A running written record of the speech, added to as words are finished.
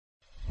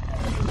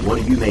What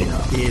Are You Made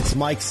Of? It's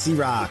Mike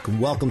C-Rock.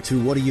 Welcome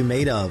to What Are You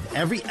Made Of?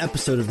 Every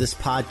episode of this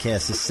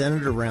podcast is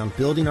centered around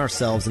building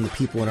ourselves and the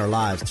people in our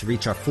lives to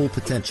reach our full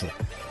potential.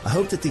 I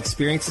hope that the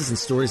experiences and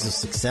stories of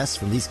success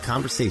from these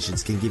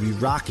conversations can give you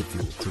rocket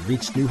fuel to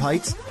reach new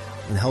heights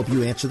and help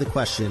you answer the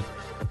question,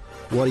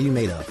 what are you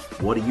made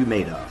of? What are you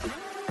made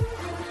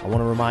of? I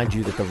want to remind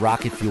you that the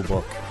Rocket Fuel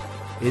book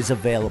is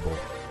available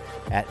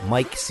at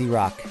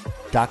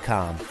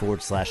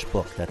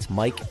mikecroc.com/book. That's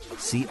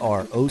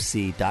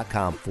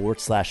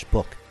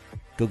mikecroc.com/book.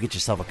 Go get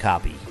yourself a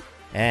copy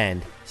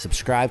and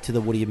subscribe to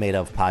the What Are You Made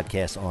Of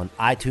podcast on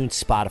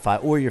iTunes,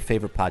 Spotify, or your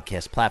favorite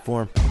podcast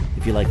platform.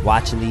 If you like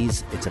watching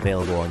these, it's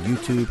available on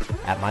YouTube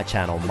at my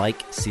channel,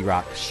 Mike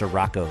C-Roc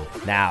Scirocco.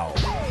 Now,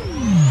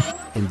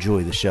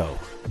 enjoy the show.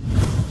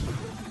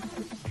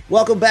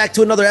 Welcome back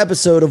to another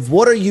episode of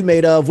What Are You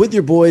Made Of with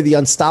your boy, the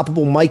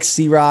unstoppable Mike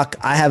C-Roc.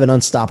 I have an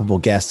unstoppable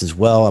guest as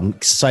well. I'm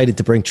excited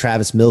to bring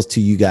Travis Mills to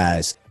you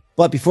guys.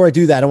 But before I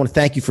do that, I want to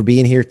thank you for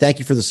being here. Thank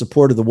you for the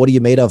support of the What Are You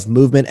Made Of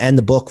movement and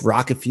the book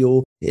Rocket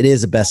Fuel. It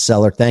is a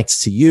bestseller.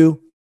 Thanks to you.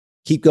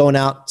 Keep going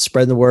out,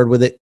 spreading the word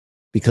with it,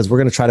 because we're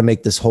going to try to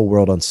make this whole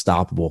world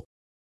unstoppable.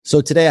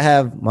 So today I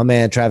have my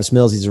man, Travis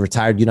Mills. He's a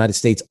retired United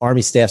States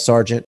Army Staff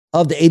Sergeant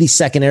of the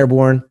 82nd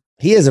Airborne.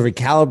 He is a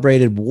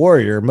recalibrated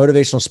warrior,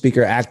 motivational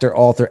speaker, actor,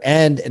 author,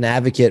 and an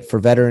advocate for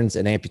veterans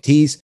and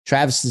amputees.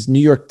 Travis's New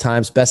York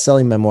Times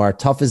bestselling memoir,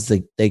 Tough as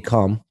They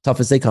Come,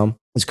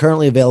 is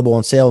currently available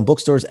on sale in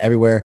bookstores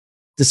everywhere.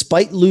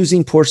 Despite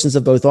losing portions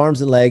of both arms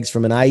and legs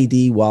from an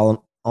IED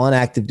while on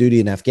active duty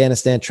in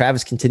Afghanistan,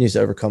 Travis continues to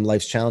overcome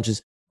life's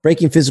challenges,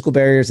 breaking physical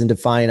barriers and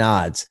defying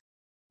odds.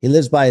 He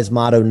lives by his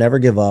motto, never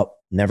give up,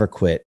 never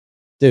quit.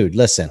 Dude,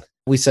 listen.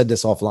 We said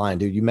this offline,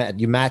 dude.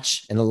 You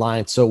match and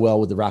align so well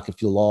with the Rocket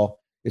Fuel law.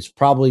 It's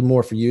probably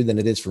more for you than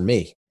it is for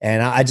me.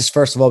 And I just,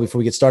 first of all, before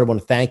we get started, I want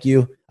to thank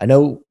you. I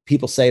know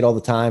people say it all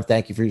the time.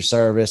 Thank you for your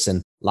service.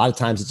 And a lot of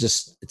times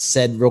it's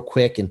said real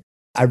quick. And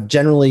I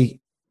generally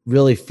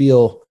really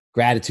feel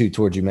gratitude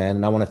towards you, man.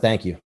 And I want to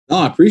thank you.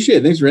 Oh, I appreciate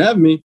it. Thanks for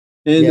having me.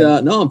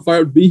 And I'm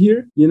fired to be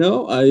here.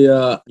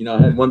 I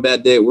had one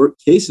bad day at work.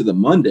 Case of the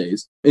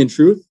Mondays. In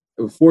truth,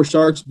 4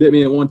 sharks bit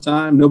me at one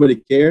time. Nobody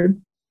cared.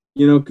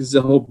 Because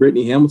the whole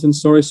Brittany Hamilton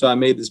story. So I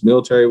made this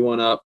military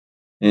one up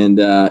and,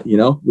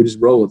 we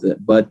just roll with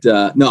it. But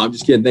no, I'm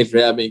just kidding. Thanks for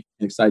having me.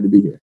 I'm excited to be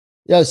here.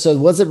 Yeah. So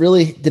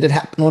did it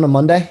happen on a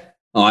Monday?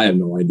 Oh, I have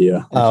no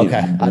idea. Oh, okay.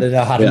 I didn't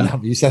know how to know.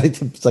 You said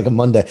it's like a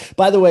Monday.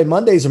 By the way,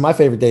 Mondays are my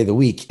favorite day of the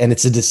week. And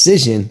it's a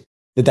decision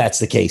that that's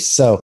the case.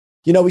 So,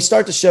 we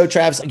start the show,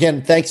 Travis.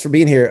 Again, thanks for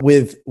being here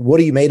with What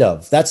Are You Made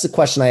Of? That's the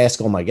question I ask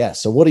all my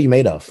guests. So what are you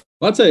made of?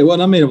 Well, I'll tell you what,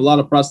 I'm made of a lot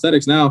of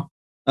prosthetics now.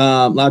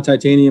 A lot of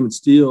titanium and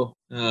steel.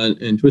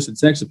 And twisted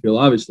sex appeal,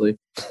 obviously.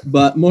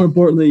 But more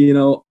importantly,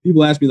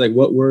 people ask me like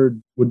what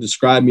word would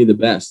describe me the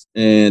best,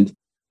 and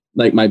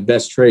like my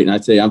best trait. And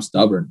I'd say I'm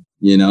stubborn,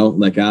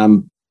 like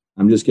I'm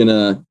just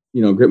gonna,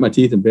 grit my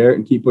teeth and bear it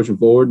and keep pushing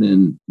forward.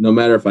 And no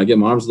matter if I get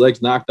my arms and legs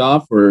knocked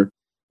off or,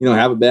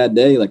 have a bad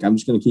day, like I'm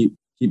just gonna keep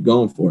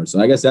going for it. So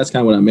I guess that's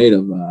kind of what I'm made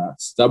of,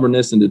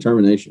 stubbornness and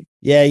determination.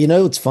 Yeah.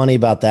 What's funny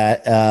about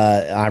that,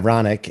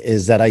 ironic,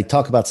 is that I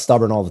talk about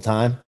stubborn all the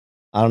time.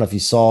 I don't know if you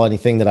saw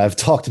anything that I've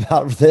talked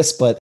about with this,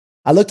 but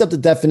I looked up the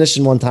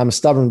definition one time of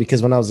stubborn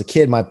because when I was a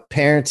kid, my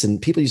parents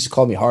and people used to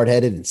call me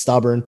hard-headed and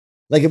stubborn,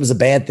 like it was a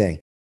bad thing.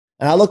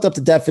 And I looked up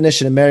the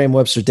definition in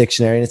Merriam-Webster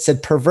dictionary and it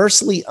said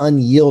perversely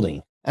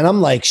unyielding. And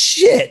I'm like,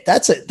 shit,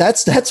 that's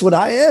what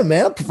I am,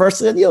 man. I'm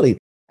perversely unyielding.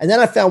 And then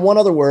I found one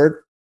other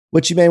word,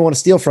 which you may want to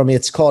steal from me.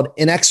 It's called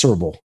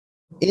inexorable.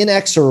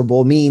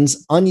 Inexorable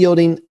means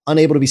unyielding,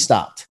 unable to be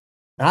stopped.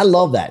 And I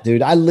love that,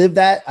 dude. I live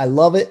that. I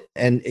love it.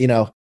 And,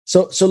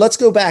 So let's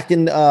go back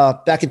in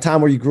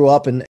time where you grew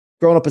up and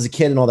growing up as a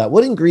kid and all that.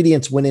 What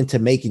ingredients went into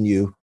making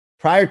you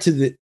prior to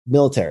the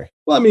military?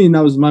 Well,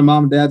 I was my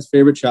mom and dad's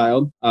favorite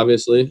child,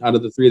 obviously, out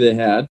of the 3 they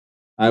had.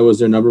 I was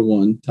their number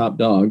 1 top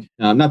dog.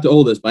 I'm not the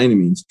oldest by any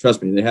means.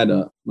 Trust me. They had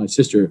my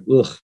sister,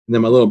 and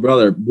then my little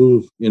brother,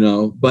 But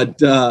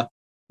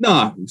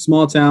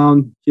small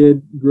town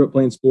kid, grew up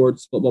playing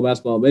sports, football,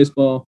 basketball,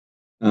 baseball.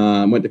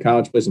 Went to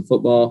college, played some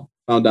football.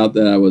 Found out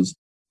that I was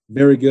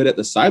very good at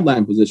the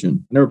sideline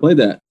position. I never played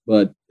that,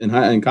 but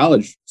in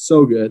college,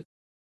 so good.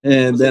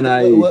 And then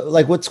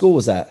what school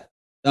was that?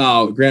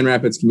 Oh, Grand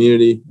Rapids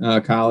Community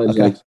College.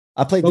 Okay.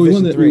 I played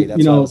Division 3.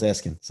 That's what I was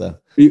asking. So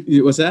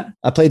what's that?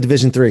 I played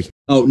Division 3.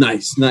 Oh,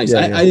 nice.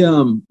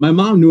 Yeah, my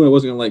mom knew I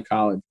wasn't gonna like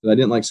college because I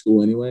didn't like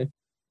school anyway.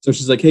 So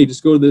she's like, hey,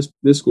 just go to this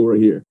school right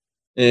here.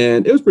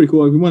 And it was pretty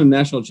cool. We won a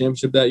national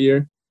championship that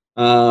year.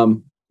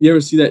 You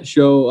ever see that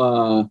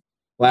show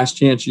Last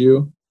Chance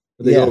U?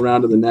 They go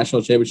around to the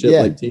national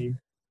championship team.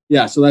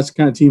 Yeah, so that's the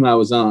kind of team I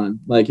was on.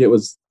 Like it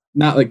was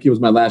not like it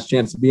was my last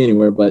chance to be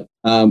anywhere, but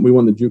we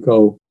won the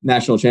JUCO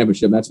national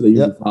championship. That's what they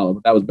usually follow.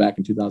 But that was back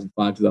in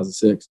 2005,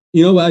 2006.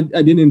 I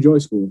didn't enjoy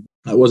school.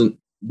 I wasn't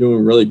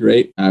doing really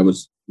great. I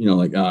was,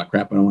 crap,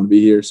 I don't want to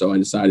be here. So I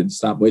decided to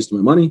stop wasting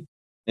my money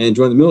and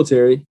join the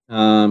military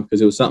because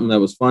it was something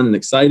that was fun and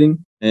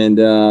exciting. And,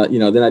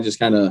 then I just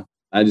kind of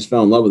I just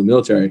fell in love with the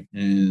military,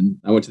 and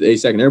I went to the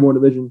 82nd Airborne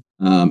Division,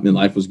 and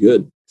life was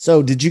good.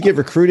 So did you get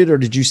recruited, or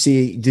did you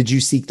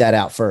seek that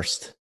out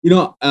first? They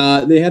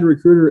had a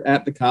recruiter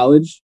at the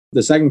college,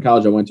 the second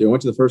college I went to. I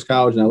went to the first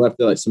college and I left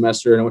the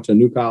semester, and I went to a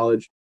new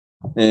college,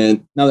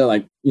 and now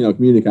they're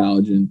community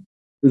college, and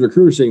there's a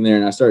recruiter sitting there,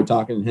 and I started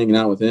talking and hanging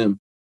out with him.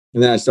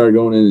 And then I started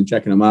going in and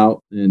checking them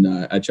out, and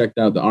I checked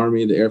out the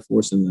Army, the Air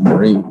Force, and the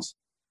Marines.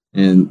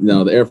 And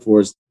the Air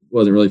Force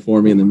wasn't really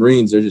for me, and the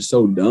Marines, they're just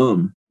so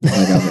dumb.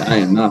 I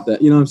am not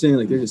that. You know what I'm saying?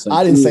 Like, they're just like,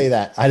 I didn't say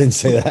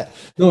that.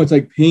 No, it's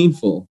like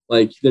painful.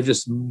 Like, they're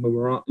just,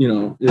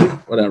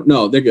 whatever.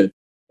 No, they're good.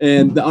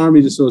 And the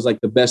Army just was like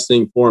the best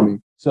thing for me.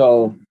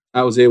 So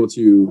I was able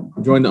to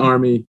join the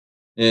Army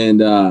and,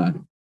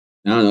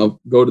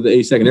 go to the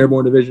 82nd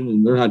Airborne Division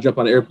and learn how to jump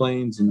out of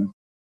airplanes and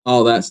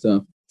all that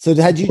stuff. So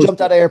had you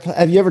jumped out of airplane?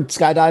 Have you ever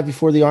skydived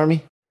before the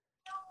Army?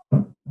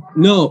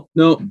 No.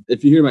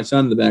 If you hear my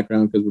son in the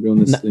background, because we're doing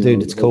this,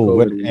 dude, it's cool.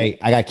 Hey,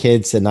 I got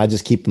kids, and I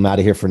just keep them out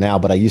of here for now.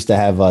 But I used to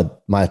have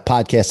my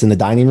podcast in the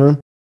dining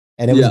room,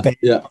 and it was bad.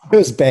 Yeah, it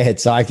was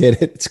bad. So I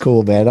get it. It's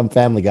cool, man. I'm a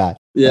family guy.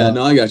 Yeah,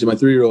 no, I got you. My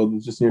 3-year-old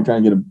was just here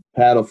trying to get a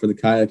paddle for the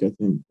kayak, I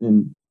think,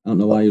 and I don't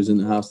know why he was in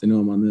the house. They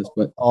know I'm on this,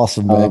 but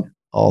awesome, man.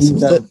 Awesome.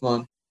 That was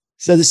fun.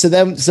 So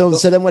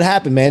then what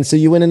happened, man? So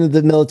you went into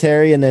the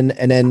military, and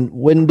then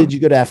when did you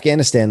go to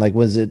Afghanistan? Like,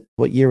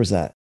 what year was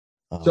that?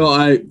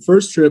 So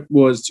first trip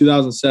was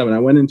 2007. I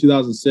went in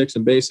 2006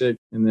 in basic,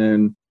 and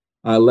then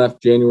I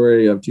left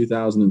January of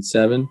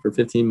 2007 for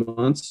 15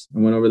 months. I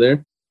went over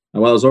there.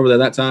 And while I was over there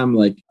that time,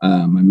 my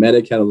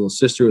medic had a little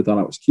sister who thought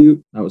I was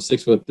cute. I was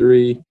 6'3",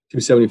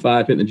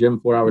 275, hitting the gym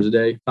 4 hours a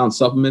day. Found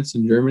supplements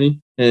in Germany,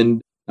 and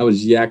I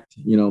was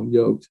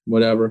yoked,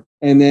 whatever.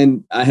 And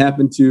then I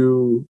happened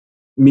to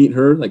meet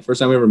her. Like, first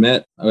time we ever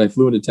met, I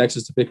flew into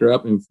Texas to pick her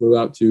up and flew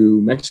out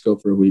to Mexico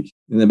for a week,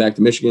 and then back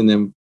to Michigan.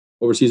 Then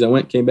overseas I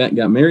went, came back and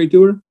got married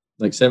to her,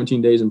 like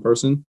 17 days in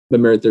person.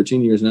 Been married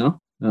 13 years now.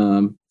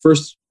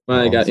 First, when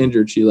I got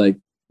injured, she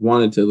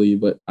wanted to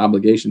leave, but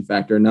obligation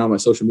factor. And now my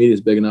social media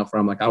is big enough where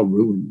I'm like, I'll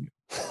ruin you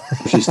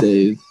if she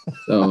stays.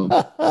 So,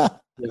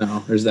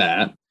 there's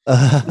that.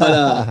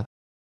 But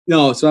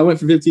so I went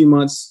for 15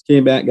 months,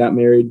 came back, got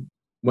married,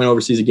 went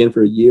overseas again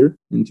for a year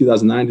in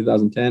 2009,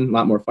 2010. A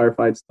lot more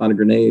firefights, a lot of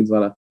grenades, a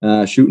lot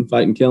of shooting,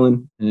 fighting,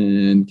 killing,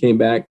 and came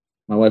back.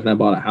 My wife and I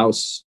bought a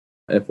house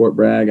at Fort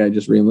Bragg. I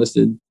just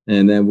reenlisted,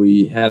 and then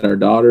we had our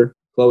daughter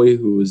Chloe,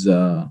 who was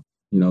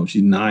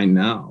she's 9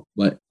 now,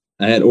 but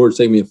I had orders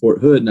taking me to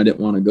Fort Hood, and I didn't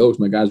want to go because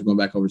my guys were going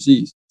back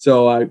overseas.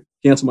 So I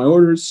canceled my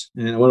orders,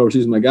 and I went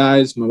overseas with my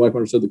guys. My wife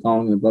understood the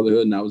calling of the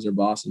brotherhood, and I was their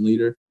boss and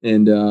leader.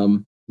 And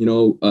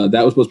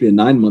that was supposed to be a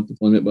 9-month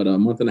deployment, but a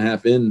month and a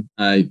half in,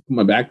 I put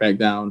my backpack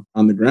down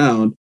on the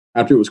ground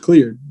after it was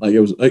cleared. Like, it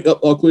was like, oh,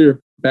 all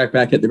clear.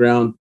 Backpack hit the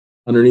ground.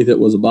 Underneath it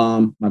was a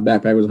bomb. My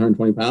backpack was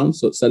 120 pounds,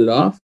 so it set it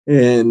off.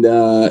 And,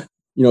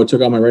 it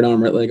took out my right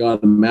arm, right leg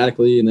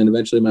automatically. And then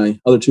eventually my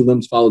other 2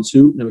 limbs followed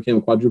suit, and I became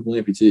a quadruple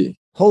amputee.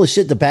 Holy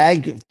shit, the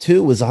bag,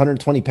 too, was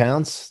 120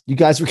 pounds? You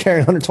guys were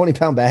carrying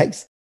 120-pound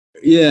bags?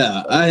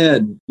 Yeah,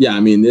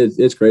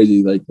 it's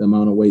crazy, like, the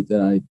amount of weight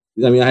that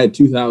I had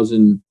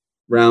 2,000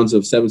 rounds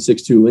of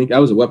 7.62 Link. I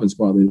was a weapons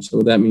squad leader, so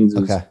what that means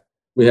is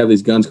we have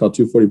these guns called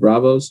 240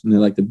 Bravos, and they're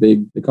like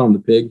they call them the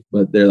pig,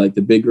 but they're like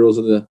the big girls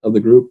of the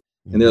group.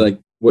 And they're like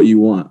what you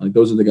want. Like,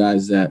 those are the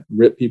guys that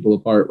rip people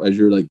apart as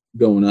you're like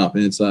going up.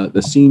 And it's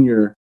the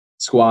senior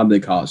squad, they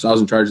call it. So I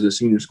was in charge of the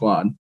senior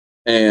squad.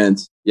 And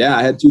yeah,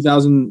 I had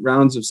 2,000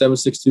 rounds of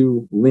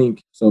 7.62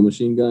 Link. So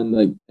machine gun,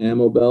 like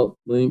ammo belt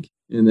Link.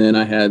 And then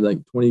I had like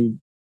 40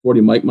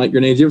 Mike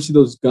grenades. You ever see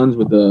those guns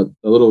with the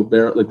little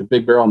barrel, like the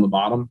big barrel on the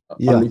bottom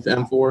underneath the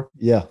M4?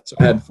 Yeah. So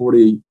I had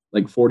 40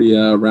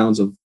 rounds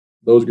of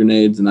those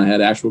grenades, and I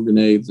had actual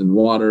grenades and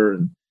water,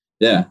 and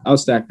yeah, I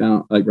was stacked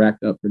out, like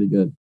racked up pretty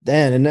good.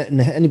 Dan,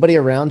 and anybody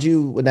around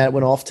you when that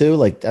went off too?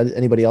 Like,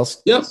 anybody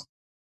else? Yep.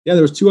 Yeah,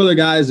 there was 2 other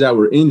guys that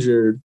were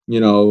injured.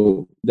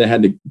 They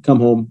had to come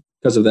home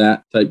because of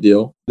that type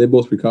deal. They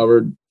both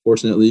recovered,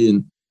 fortunately,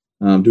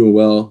 and doing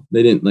well.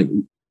 They didn't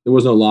there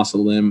was no loss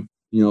of limb,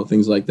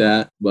 things like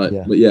that. But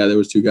yeah, there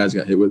was 2 guys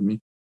got hit with me.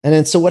 And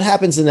then, so what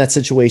happens in that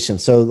situation?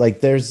 So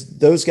there's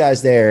those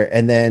guys there,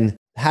 and then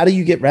how do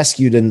you get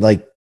rescued, and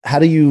how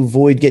do you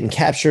avoid getting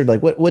captured?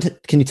 Like,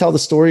 what can you tell the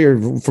story, or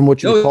from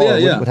what you recall,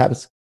 what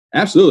happens?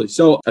 Absolutely.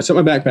 So I set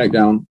my backpack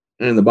down,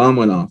 and the bomb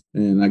went off,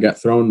 and I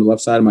got thrown on the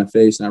left side of my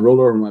face, and I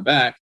rolled over my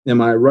back, and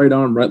my right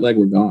arm, right leg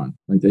were gone.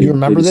 You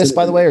remember this,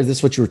 by the way, or is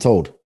this what you were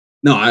told?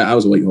 No, I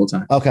was awake the whole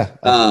time. Okay.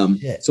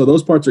 So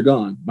those parts are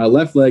gone. My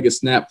left leg is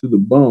snapped through the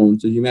bone.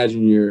 So you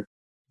imagine your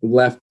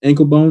left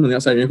ankle bone on the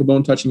outside of your ankle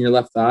bone touching your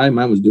left thigh.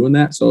 Mine was doing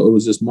that. So it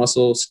was just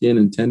muscle, skin,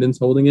 and tendons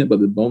holding it, but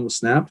the bone was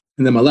snapped.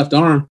 And then my left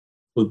arm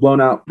was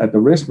blown out at the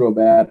wrist real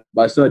bad,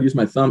 but I still had to use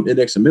my thumb,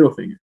 index, and middle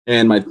finger,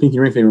 and my pinky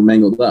ring finger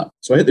mangled up.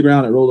 So I hit the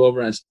ground, I rolled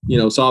over, and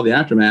I saw the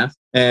aftermath,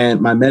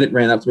 and my medic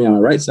ran up to me on my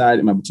right side,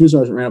 and my platoon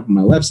sergeant ran up on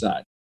my left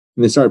side,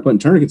 and they started putting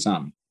tourniquets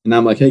on me. And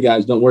I'm like, hey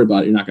guys, don't worry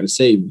about it. You're not going to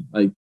save me.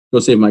 Like, go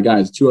save my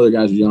guys. 2 other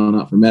guys were yelling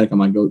out for medic. I'm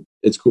like, go,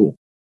 it's cool.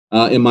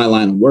 in my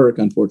line of work,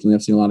 unfortunately,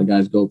 I've seen a lot of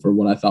guys go for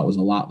what I thought was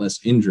a lot less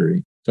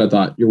injury. So I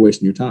thought, you're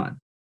wasting your time.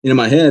 In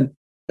my head,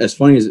 as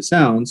funny as it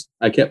sounds,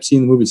 I kept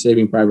seeing the movie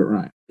Saving Private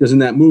Ryan. Because in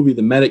that movie,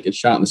 the medic gets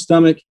shot in the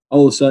stomach.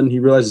 All of a sudden, he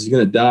realizes he's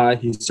going to die.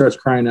 He starts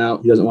crying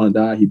out. He doesn't want to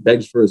die. He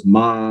begs for his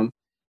mom,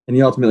 and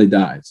he ultimately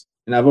dies.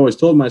 And I've always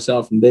told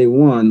myself from day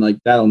one, like,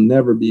 that'll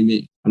never be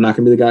me. I'm not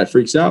going to be the guy that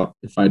freaks out.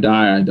 If I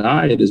die, I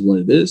die. It is what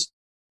it is.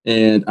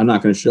 And I'm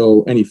not going to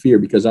show any fear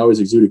because I always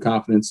exuded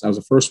confidence. I was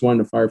the first one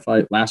to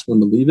firefight, last one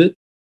to leave it.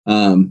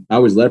 I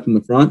always led from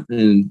the front,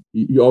 and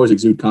you always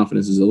exude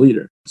confidence as a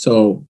leader.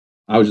 So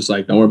I was just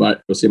like, don't worry about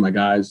it. Go see my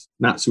guys.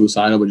 Not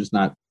suicidal, but just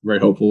not very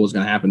hopeful what was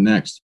going to happen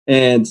next.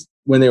 And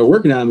when they were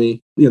working on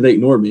me, they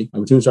ignored me. My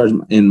platoon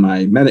sergeant and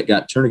my medic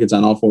got tourniquets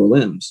on all 4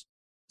 limbs.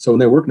 So when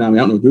they were working on me,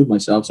 I don't know what to do with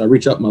myself. So I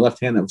reach up my left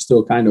hand that was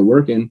still kind of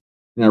working,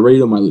 and I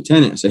radioed my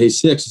lieutenant. I said, hey,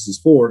 6, this is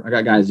 4. I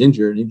got guys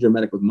injured. I need your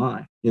medic with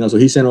mine. So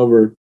he sent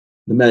over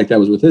the medic that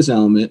was with his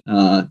element,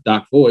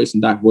 Doc Voice,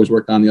 and Doc Voice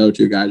worked on the other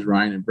 2 guys,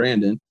 Ryan and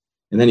Brandon,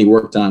 and then he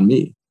worked on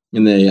me.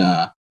 And they,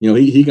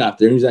 he got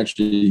there. He's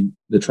actually,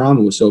 the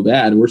trauma was so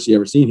bad, worst he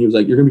ever seen. He was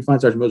like, "You're gonna be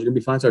fine, Sergeant Mills. You're gonna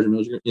be fine, Sergeant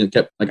Mills."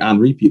 Kept like on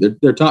repeat.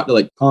 They're taught to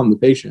like calm the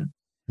patient,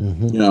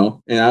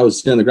 And I was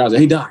sitting on the ground,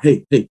 like, "Hey, Doc,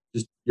 hey,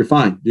 just you're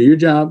fine. Do your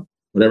job.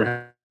 Whatever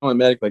happens." My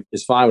medic, like,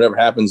 it's fine. Whatever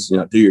happens,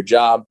 do your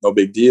job. No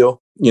big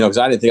deal. Because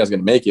I didn't think I was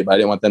gonna make it, but I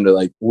didn't want them to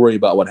like worry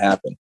about what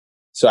happened.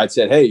 So I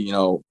said, "Hey,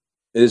 it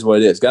is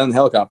what it is." Got in the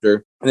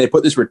helicopter, and they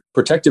put this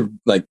protective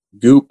like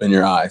goop in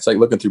your eye. It's like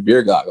looking through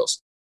beer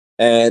goggles.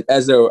 And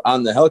as they're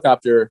on the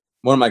helicopter,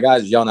 one of my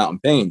guys is yelling out in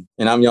pain,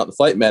 and I'm yelling at the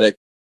flight medic,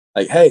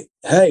 like, hey.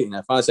 And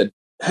I finally said,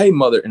 "Hey,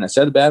 mother," and I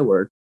said the bad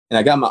word, and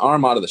I got my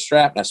arm out of the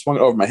strap, and I swung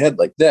it over my head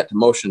like that to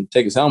motion,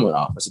 take his helmet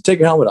off. I said, "Take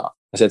your helmet off."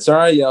 I said,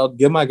 "Sorry," I yelled,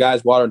 "give my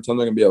guys water and tell them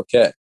they're going to be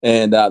okay."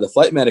 And the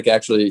flight medic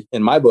actually,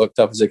 in my book,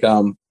 Tough as They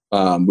Come,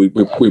 we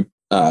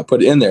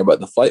put it in there, but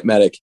the flight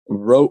medic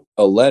wrote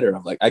a letter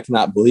of like, I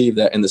cannot believe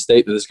that in the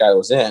state that this guy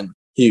was in,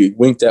 he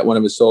winked at one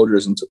of his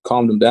soldiers and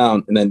calmed him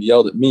down and then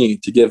yelled at me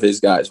to give his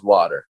guys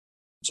water.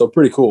 So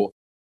pretty cool.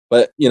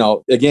 But,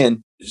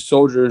 again,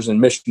 soldiers and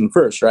mission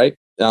first, right?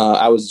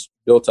 I was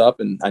built up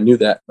and I knew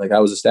that. Like, I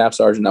was a staff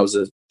sergeant. I was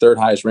the 3rd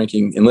highest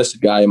ranking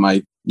enlisted guy in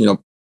my,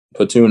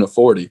 platoon of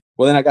 40.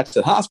 Well, then I got to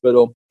the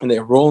hospital and they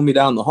rolled me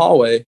down the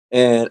hallway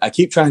and I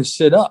keep trying to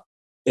sit up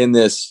and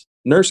this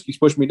nurse keeps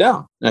pushing me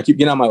down. And I keep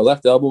getting on my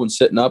left elbow and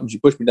sitting up and she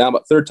pushed me down.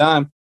 About 3rd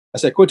time, I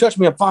said, "Quit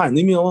touching me. I'm fine.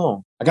 Leave me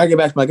alone. I got to get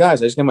back to my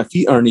guys. I just got my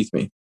feet underneath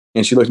me."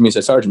 And she looked at me and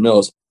said, "Sergeant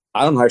Mills,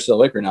 I don't know how you're still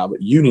awake right now,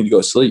 but you need to go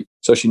to sleep."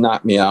 So she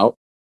knocked me out.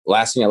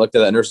 Last thing I looked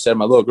at that nurse and said,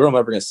 "My little girl, I'm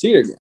never going to see her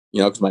again."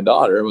 Because my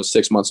daughter was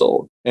 6 months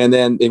old. And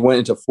then they went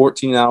into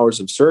 14 hours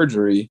of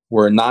surgery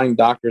where 9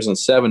 doctors and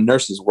 7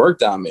 nurses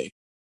worked on me.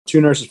 2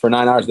 nurses for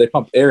 9 hours. They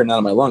pumped air out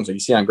of my lungs, like you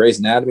see on Grey's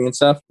Anatomy and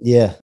stuff.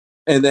 Yeah.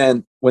 And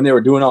then when they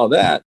were doing all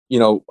that,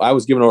 I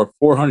was given over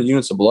 400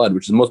 units of blood,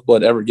 which is the most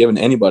blood ever given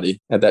to anybody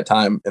at that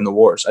time in the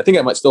wars. I think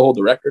I might still hold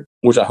the record,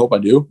 which I hope I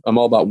do. I'm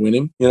all about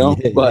winning,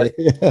 but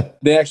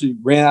they actually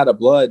ran out of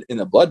blood in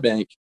the blood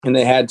bank and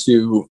they had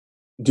to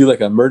do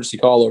like an emergency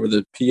call over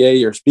the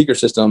PA or speaker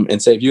system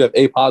and say, "If you have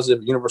A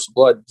positive universal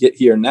blood, get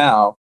here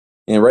now."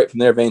 And right from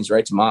there, veins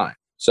right to mine.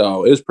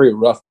 So it was a pretty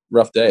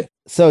rough day.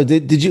 So do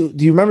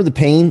you remember the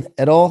pain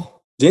at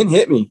all? Didn't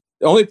hit me.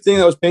 The only thing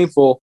that was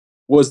painful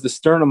was the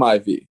sternum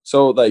IV.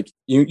 So like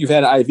you've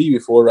had an IV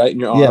before, right? In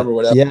your arm or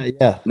whatever.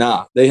 Yeah.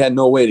 Nah, they had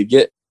no way to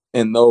get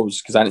in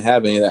those because I didn't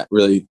have any of that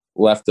really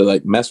left to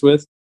like mess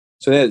with.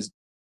 So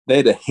they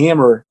had to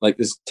hammer like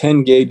this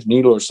 10 gauge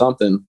needle or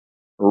something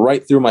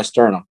right through my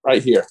sternum,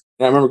 right here.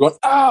 And I remember going,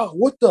 "Oh,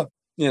 what the,"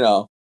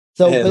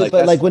 So,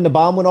 but like when the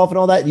bomb went off and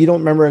all that, you don't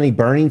remember any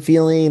burning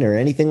feeling or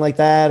anything like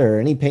that or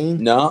any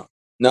pain? No.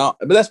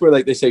 But that's where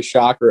like they say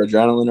shock or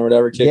adrenaline or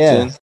whatever kicks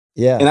in.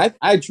 Yeah. And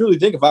I truly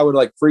think if I would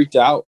like freaked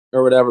out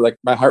or whatever, like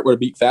my heart would have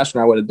beat faster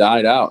and I would have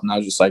died out. And I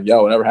was just like,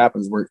 "Yo, whatever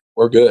happens,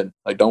 we're good.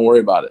 Like, don't worry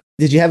about it."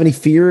 Did you have any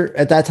fear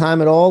at that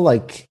time at all?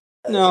 Like,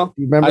 no.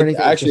 Do you remember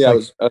anything? Actually, I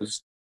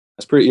was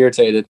pretty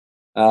irritated.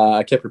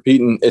 I kept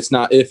repeating, "It's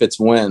not if, it's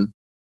when."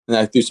 And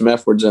I threw some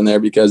F words in there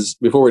because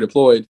before we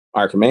deployed,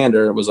 our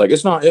commander was like,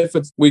 "It's not if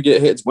we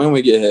get hit, it's when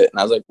we get hit." And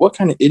I was like, what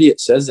kind of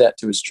idiot says that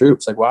to his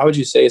troops? Like, why would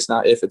you say it's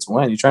not if, it's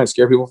when? You're trying to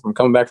scare people from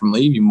coming back from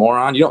leave, you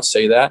moron. You don't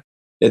say that.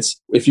 It's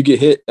if you get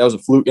hit, that was a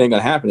fluke, it ain't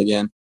going to happen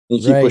again. And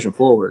you keep pushing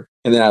forward.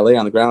 And then I lay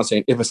on the ground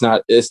saying, it's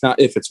not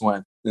if, it's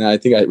when. And I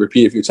think I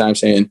repeat a few times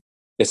saying,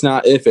 "It's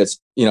not if, it's,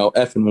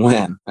 F and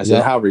when." I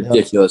said, how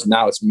ridiculous.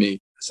 Now it's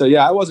me. So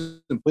yeah, I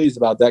wasn't pleased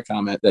about that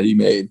comment that he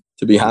made,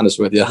 to be honest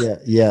with you.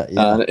 Yeah.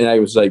 And I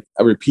was like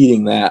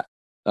repeating that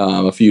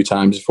a few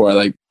times before I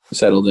like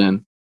settled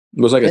in.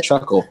 It was like a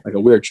chuckle, like a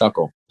weird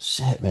chuckle.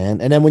 Shit,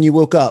 man. And then when you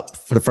woke up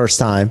for the first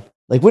time,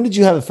 like when did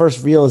you have the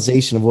first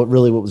realization of what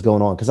was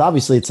going on? Because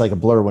obviously it's like a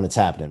blur when it's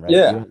happening, right?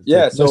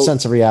 Yeah. No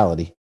sense of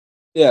reality.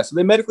 Yeah. So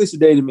they medically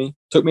sedated me,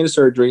 took me to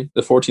surgery,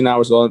 the 14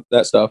 hours, all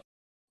that stuff.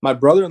 My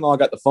brother-in-law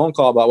got the phone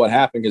call about what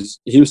happened because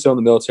he was still in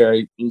the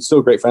military. He's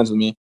still great friends with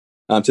me.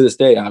 To this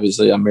day,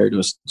 obviously, I'm married to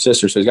his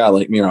sister, so he's got to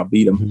like me or I'll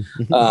beat him.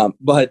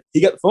 But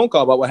he got the phone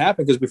call about what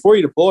happened because before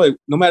you deploy,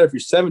 no matter if you're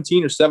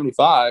 17 or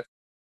 75,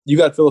 you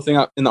got to fill a thing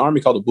out in the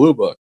Army called a blue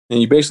book. And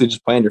you basically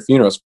just plan your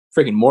funeral. It's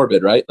freaking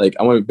morbid, right? Like,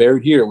 I want to be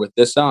buried here with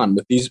this on,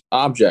 with these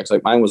objects.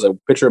 Like, mine was a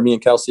picture of me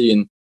and Kelsey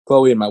and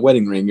Chloe in my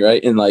wedding ring,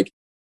 right? And like,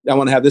 I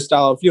want to have this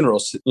style of funeral,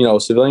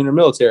 civilian or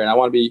military. And I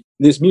want to be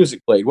this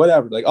music played,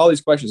 whatever. Like, all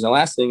these questions. And the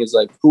last thing is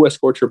like, who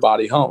escorts your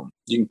body home?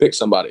 You can pick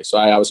somebody. So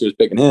I obviously was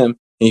picking him and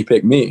he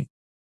picked me.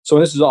 So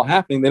when this is all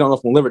happening, they don't know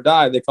if we'll live or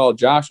die. They call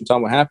Josh and tell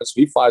him what happened. So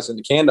he flies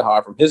into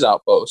Kandahar from his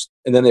outpost.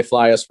 And then they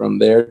fly us from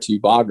there to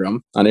Bagram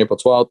on April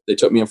 12th. They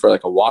took me in for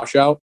like a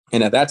washout.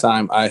 And at that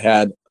time, I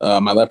had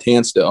my left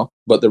hand still,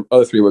 but the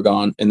other three were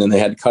gone. And then they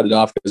had to cut it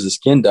off because the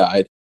skin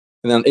died.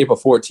 And then on April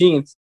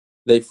 14th,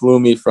 they flew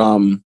me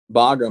from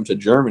Bagram to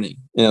Germany.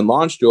 And in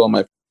launch duel,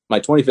 my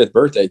 25th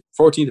birthday,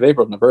 14th of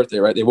April was my birthday,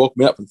 right? They woke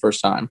me up for the first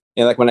time.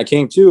 And like when I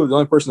came to, the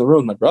only person in the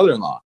room was my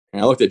brother-in-law.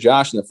 And I looked at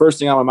Josh, and the first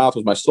thing out of my mouth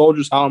was, my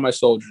soldiers, how are my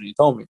soldiers? And he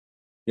told me,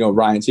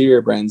 Ryan's here,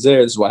 Brandon's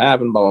there, this is what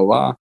happened, blah, blah,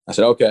 blah. I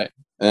said, okay.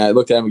 And I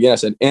looked at him again. I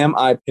said, am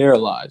I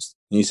paralyzed?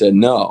 And he said,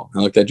 no. And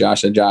I looked at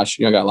Josh and said, Josh,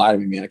 you don't got to lie to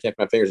me, man. I can't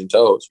put my fingers and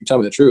toes. You tell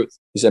me the truth.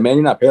 He said, man,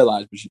 you're not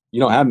paralyzed, but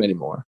you don't have them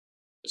anymore.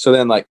 So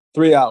then like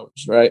 3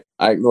 hours, right?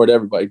 I ignored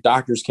everybody.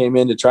 Doctors came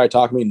in to try to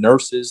talk to me,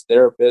 nurses,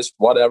 therapists,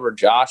 whatever,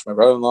 Josh, my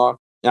brother-in-law.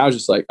 And I was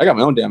just like, I got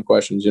my own damn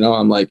questions,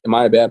 I'm like, am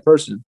I a bad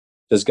person?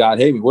 Does God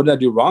hate me? What did I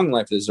do wrong in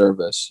life to deserve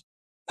this?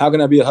 How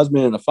can I be a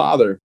husband and a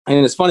father?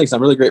 And it's funny because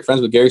I'm really great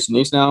friends with Gary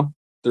Sinise now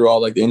through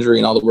all like the injury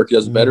and all the work he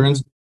does with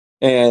veterans.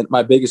 And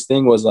my biggest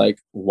thing was like,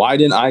 why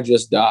didn't I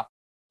just die?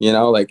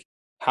 Like,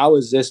 how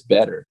is this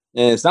better?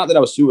 And it's not that I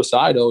was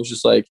suicidal. It was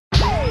just like,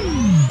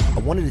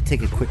 I wanted to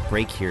take a quick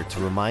break here to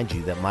remind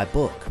you that my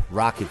book,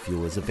 Rocket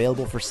Fuel, is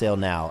available for sale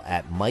now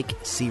at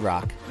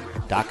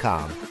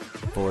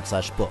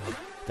MikeCroc.com/book.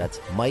 That's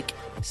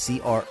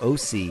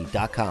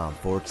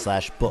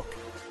MikeCroc.com/book.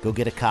 Go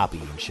get a copy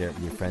and share it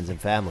with your friends and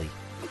family.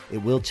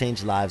 It will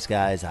change lives,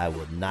 guys. I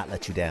will not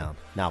let you down.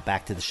 Now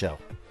back to the show.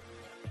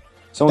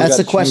 That's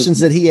the questions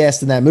that he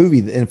asked in that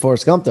movie in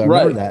Forrest Gump, though. I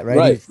remember that, right?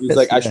 Right. He's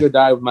like, I should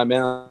die with my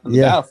man on the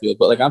battlefield.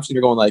 But like, I'm sitting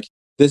here going like,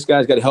 this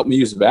guy's got to help me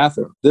use the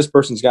bathroom. This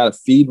person's got to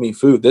feed me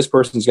food. This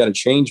person's got to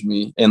change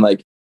me and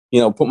like,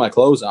 put my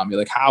clothes on me.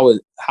 Like, how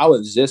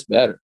is this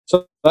better?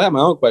 So I have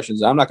my own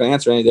questions. I'm not going to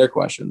answer any of their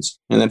questions.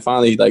 And then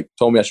finally, he like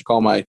told me I should call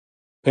my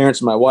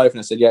parents and my wife. And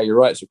I said, yeah, you're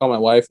right. So I called my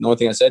wife. And the only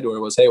thing I said to her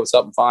was, hey, what's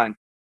up? I'm fine.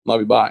 Love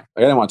you. Bye. Like,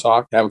 I didn't want to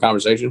talk, have a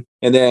conversation.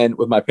 And then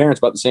with my parents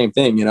about the same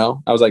thing,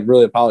 I was like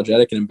really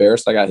apologetic and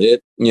embarrassed. I got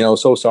hit,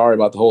 so sorry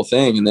about the whole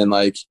thing. And then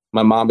like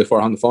my mom, before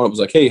I hung the phone up, was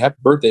like, hey, happy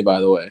birthday,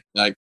 by the way.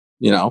 Like,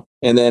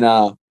 and then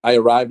I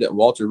arrived at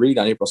Walter Reed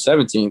on April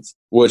 17th,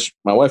 which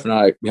my wife and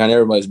I, behind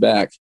everybody's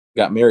back,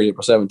 got married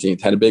April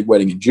 17th, had a big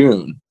wedding in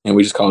June. And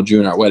we just called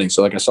June our wedding.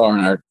 So like I saw her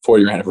on our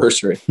 4-year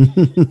anniversary.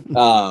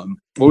 Well,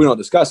 we don't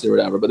discuss it or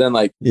whatever. But then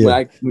like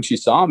when she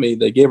saw me,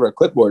 they gave her a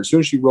clipboard. As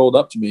soon as she rolled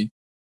up to me,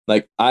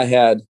 like I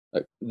had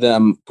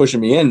them pushing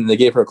me in, and they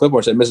gave her a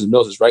clipboard and said, Mrs.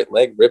 Mills' right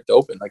leg ripped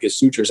open. Like his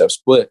sutures have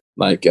split.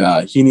 Like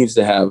he needs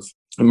to have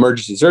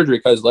emergency surgery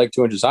because his leg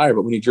 2 inches higher,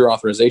 but we need your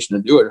authorization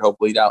to do it or he'll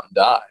bleed out and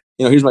die.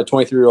 Here's my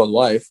 23-year-old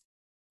wife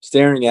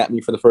staring at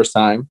me for the first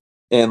time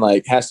and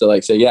like has to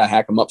like say, yeah,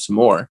 hack him up some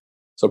more.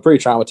 So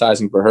pretty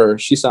traumatizing for her.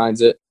 She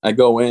signs it. I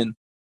go in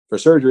for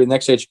surgery. The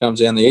next day she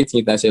comes in the 18th.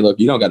 And I say, look,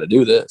 you don't got to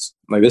do this.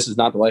 Like, this is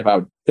not the life I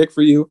would pick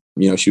for you.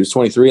 She was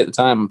 23 at the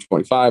time. I'm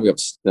 25. We have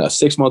a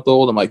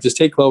 6-month-old. I'm like, just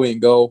take Chloe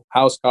and go.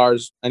 House,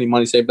 cars, any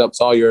money saved up,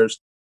 it's all yours.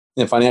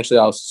 And financially,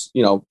 I'll,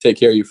 take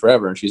care of you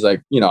forever. And she's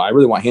like, I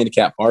really want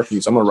handicap parking.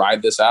 So I'm going to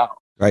ride this out.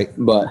 Right.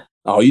 But,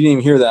 oh, you didn't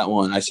even hear that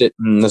one. I said,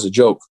 that's a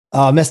joke.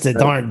 Oh, I missed it.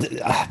 Right. Darn.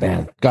 Oh,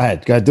 man. Go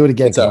ahead. Do it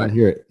again. I want to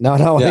hear it. No.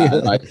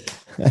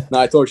 Yeah, no,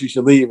 I told her she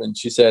should leave. And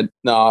she said,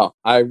 no,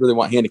 I really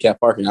want handicap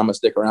parking. I'm going to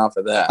stick around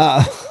for that.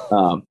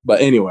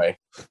 But anyway.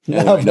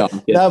 But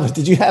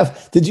did you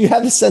have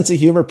the sense of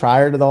humor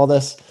prior to all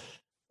this?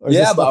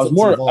 Yeah, but I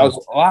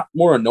was a lot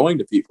more annoying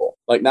to people.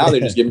 Like now they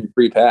just give me a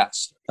free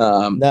pass.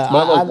 I'm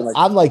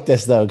like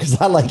this though,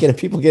 because I like it. If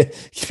people get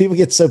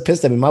so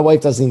pissed at me. My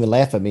wife doesn't even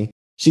laugh at me.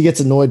 She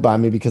gets annoyed by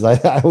me because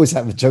I always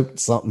have a joke or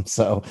something.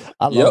 So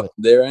I love it.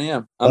 There I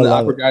am. I'm the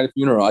awkward guy at a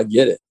funeral. I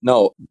get it.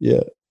 No. Yeah.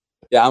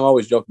 Yeah, I'm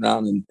always joking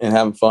around and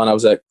having fun. I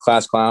was at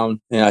class clown,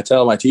 and I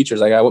tell my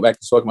teachers, like, I went back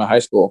to Smoking my high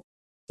school.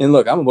 And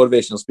look, I'm a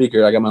motivational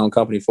speaker. I got my own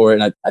company for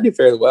it, and I do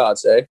fairly well, I'd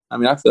say. I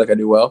mean, I feel like I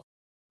do well.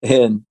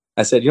 And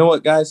I said, you know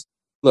what, guys?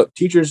 Look,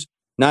 teachers,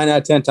 9 out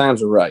of 10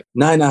 times are right.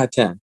 9 out of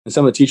 10. And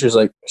some of the teachers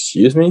like,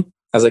 excuse me?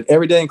 I was like,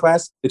 every day in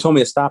class, they told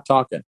me to stop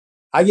talking.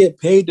 I get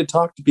paid to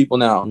talk to people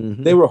now.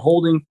 Mm-hmm. They were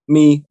holding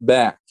me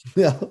back.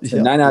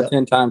 9 out of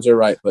 10 times are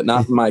right, but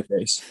not in my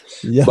case.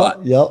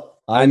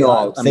 I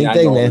know. Same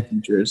thing, man.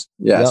 Teachers.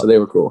 Yeah, so they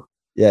were cool.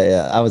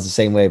 Yeah. I was the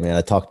same way, man.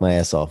 I talked my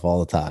ass off all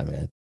the time,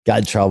 man. Got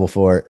in trouble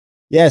for it.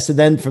 Yeah. So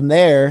then from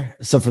there,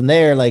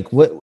 like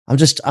what I'm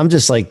just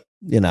like,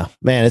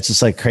 man, it's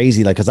just like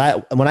crazy. Like, cause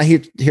when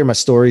I hear my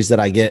stories that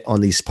I get on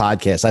these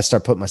podcasts, I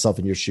start putting myself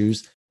in your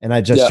shoes. And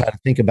I just try to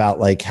think about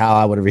like how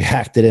I would have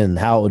reacted and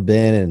how it would have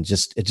been. And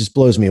it just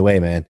blows me away,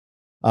 man.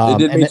 It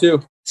did me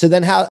too. So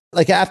then how,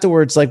 like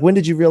afterwards, like when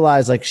did you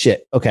realize like,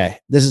 shit, okay,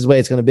 this is the way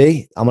it's going to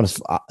be. I'm going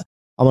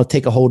to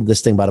take a hold of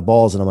this thing by the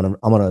balls and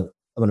I'm going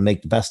to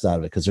make the best out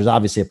of it. Cause there's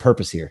obviously a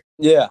purpose here.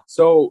 Yeah.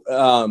 So,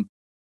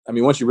 I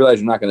mean, once you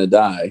realize you're not going to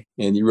die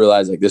and you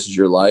realize like this is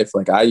your life,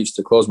 like I used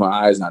to close my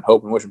eyes and I'd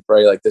hope and wish and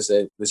pray like this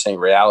ain't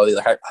reality.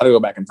 Like I had to go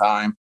back in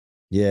time.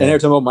 Yeah. And every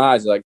time I open my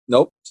eyes, like,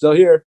 nope, still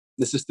here.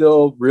 This is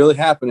still really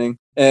happening.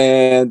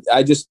 And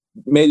I just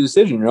made a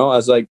decision, I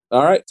was like,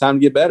 all right, time to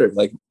get better.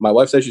 Like my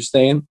wife says she's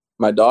staying.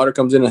 My daughter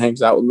comes in and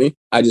hangs out with me.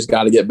 I just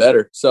got to get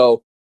better.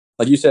 So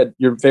like you said,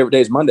 your favorite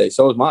day is Monday.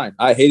 So was mine.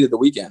 I hated the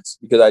weekends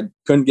because I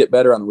couldn't get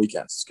better on the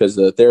weekends because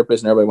the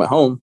therapist and everybody went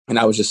home and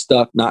I was just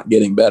stuck not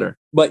getting better.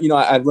 But,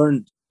 I've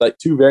learned like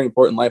two very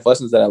important life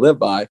lessons that I live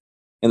by.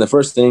 And the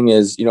first thing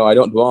is, I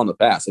don't dwell on the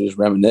past. I just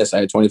reminisce. I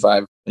had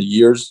 25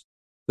 years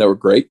that were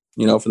great,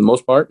 for the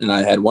most part. And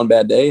I had one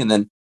bad day. And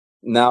then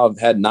now I've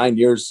had 9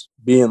 years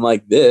being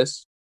like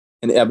this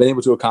and I've been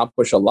able to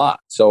accomplish a lot.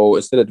 So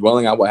instead of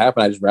dwelling on what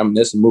happened, I just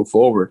reminisce and move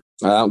forward.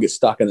 I don't get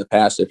stuck in the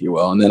past, if you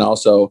will. And then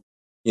also,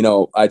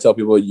 I tell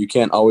people you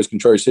can't always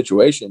control your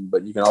situation,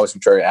 but you can always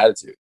control your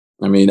attitude.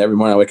 I mean, every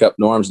morning I wake up,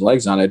 no arms and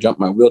legs on. I jump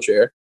in my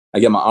wheelchair. I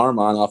get my arm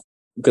on off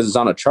because it's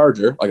on a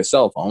charger, like a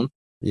cell phone,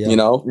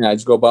 and I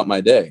just go about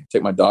my day,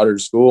 take my daughter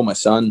to school, my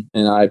son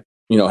and I,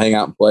 hang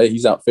out and play.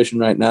 He's out fishing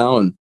right now.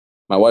 And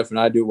my wife and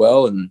I do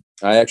well. And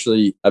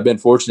I've been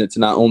fortunate to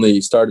not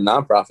only start a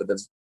nonprofit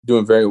that's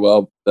doing very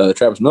well, the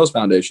Travis Mills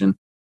Foundation,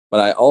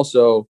 but I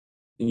also,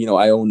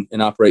 I own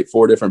and operate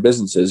 4 different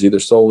businesses, either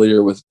solely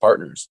or with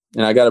partners.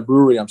 And I got a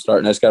brewery I'm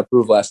starting. I just got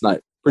approved last night.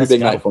 Pretty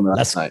big night for me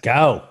last night. Let's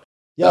go.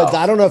 Yo,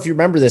 I don't know if you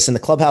remember this in the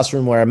clubhouse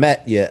room where I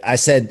met you. I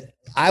said,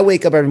 I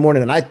wake up every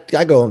morning and I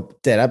go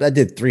dead. I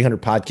did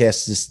 300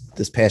 podcasts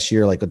this past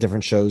year, like with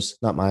different shows,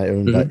 not my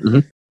own, but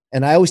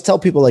and I always tell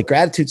people like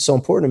gratitude's so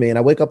important to me. And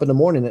I wake up in the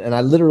morning and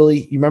I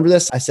literally, you remember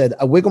this? I said,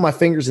 I wiggle my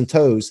fingers and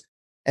toes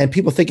and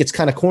people think it's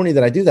kind of corny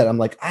that I do that. I'm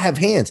like, I have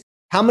hands.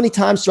 How many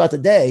times throughout the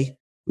day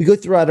we go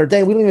throughout our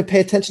day, we don't even pay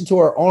attention to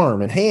our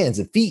arm and hands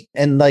and feet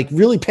and like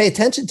really pay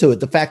attention to it.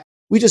 The fact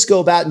we just go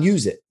about and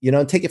use it,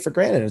 and take it for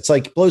granted. It's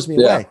like blows me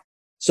away.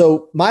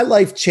 So my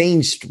life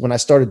changed when I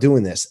started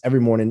doing this every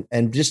morning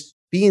and just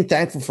being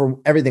thankful for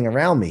everything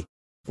around me.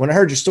 When I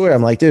heard your story,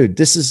 I'm like, dude,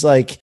 this is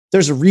like,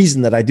 there's a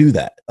reason that I do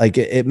that. Like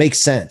it makes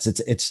sense.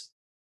 It's,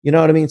 you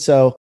know what I mean?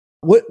 So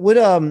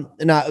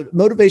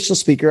motivational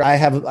speaker,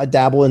 I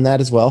dabble in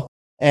that as well.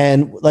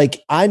 And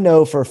like, I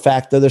know for a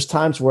fact that there's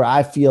times where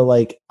I feel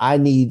like I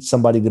need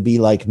somebody to be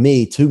like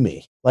me to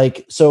me.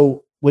 Like,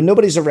 so when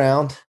nobody's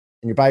around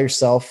and you're by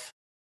yourself,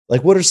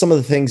 like, what are some of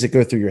the things that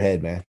go through your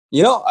head, man?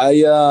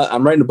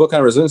 I'm writing a book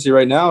on resiliency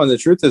right now. And the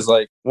truth is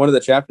like, one of the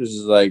chapters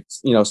is like,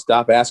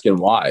 stop asking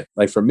why.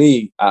 Like for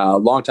me, a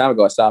long time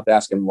ago, I stopped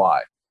asking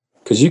why.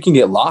 Cause you can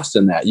get lost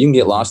in that. You can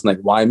get lost in like,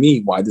 why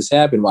me? Why this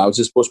happened? Why was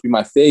this supposed to be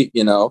my fate?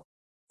 And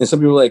some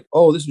people are like,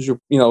 oh, this was your,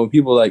 when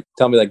people like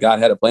tell me that God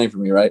had a plan for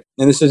me. Right.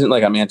 And this isn't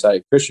like I'm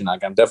anti-Christian.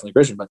 Like I'm definitely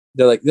Christian, but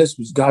they're like, this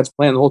was God's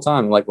plan the whole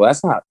time. I'm like, well,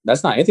 that's not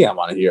anything I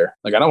want to hear.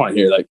 Like, I don't want to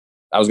hear like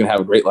I was going to have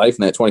a great life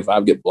and at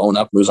 25 get blown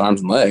up, lose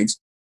arms and legs.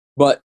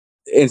 But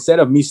instead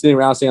of me sitting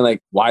around saying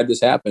like, why did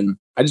this happen?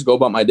 I just go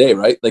about my day,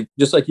 right? Like,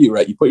 just like you,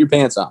 right? You put your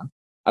pants on,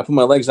 I put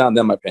my legs on,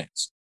 then my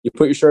pants. You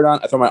put your shirt on,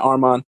 I throw my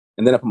arm on,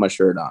 and then I put my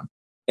shirt on.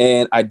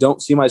 And I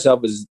don't see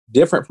myself as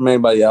different from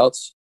anybody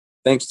else.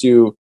 Thanks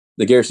to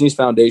the Gary Sinise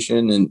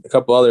Foundation and a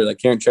couple other like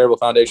Caring Charitable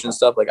Foundation and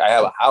stuff. Like I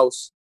have a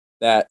house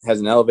that has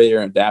an elevator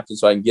and adapted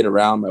so I can get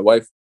around. My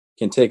wife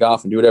can take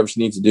off and do whatever she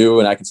needs to do.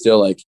 And I can still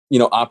like,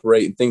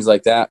 operate and things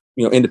like that,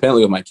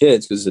 independently with my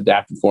kids because it's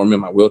adapted for me in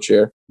my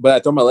wheelchair. But I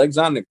throw my legs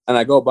on and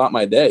I go about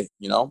my day.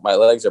 My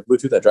legs are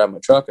Bluetooth. I drive my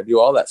truck. I do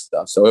all that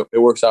stuff. So it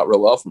works out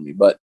real well for me.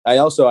 But I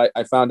also,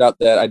 I found out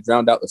that I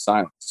drowned out the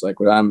silence. Like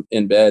when I'm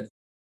in bed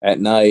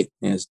at night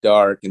and it's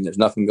dark and there's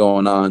nothing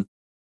going on,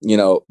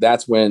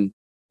 that's when,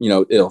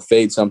 it'll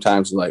fade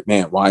sometimes. Like,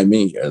 man, why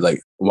me? Or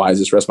like, why is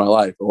this rest of my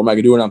life? Or what am I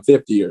going to do when I'm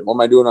 50? Or what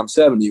am I doing when I'm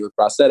 70 with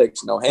prosthetics,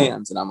 no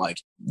hands? And I'm like,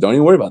 don't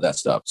even worry about that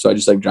stuff. So I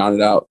just like drown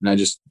it out and I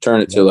just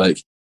turn it to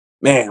like,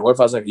 man, what if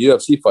I was like a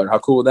UFC fighter? How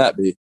cool would that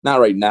be? Not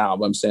right now,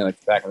 but I'm saying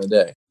like back in the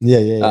day.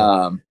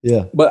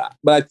 Yeah. But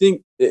I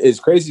think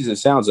as crazy as it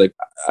sounds, like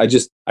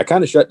I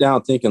kind of shut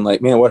down thinking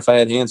like, man, what if I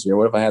had hands here?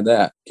 What if I had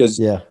that? Because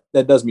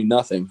that does me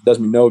nothing. It does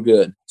me no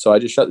good. So I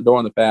just shut the door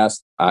in the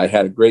past. I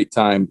had a great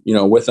time,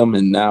 with them.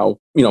 And now,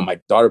 my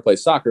daughter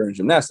plays soccer and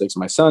gymnastics.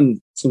 My son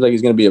seems like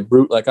he's going to be a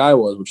brute like I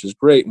was, which is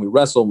great. And we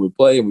wrestle and we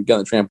play and we get on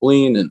the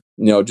trampoline and,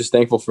 just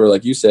thankful for,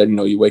 like you said,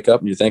 you wake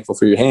up and you're thankful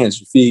for your hands,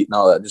 your feet and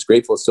all that. Just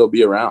grateful to still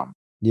be around.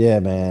 Yeah,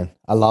 man.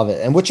 I love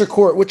it. And what's your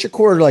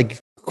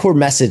core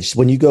message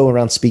when you go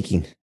around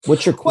speaking?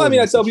 What's your core message?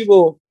 I tell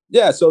people,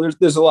 so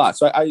there's a lot.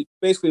 So I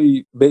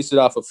basically based it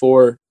off of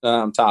 4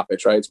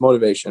 topics, right? It's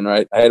motivation,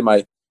 right? I had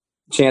my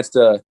chance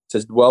to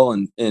dwell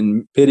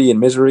in pity and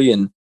misery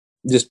and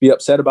just be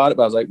upset about it.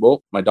 But I was like,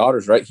 well, my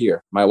daughter's right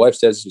here. My wife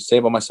says she's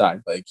staying by my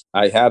side. Like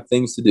I have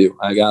things to do.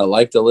 I got a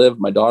life to live.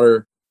 My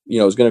daughter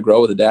is going to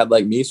grow with a dad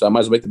like me. So I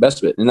might as well make the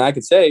best of it. And I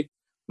could say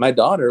my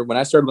daughter, when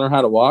I started learning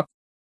how to walk,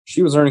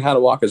 she was learning how to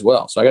walk as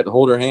well. So I got to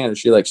hold her hand, and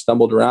she like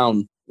stumbled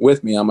around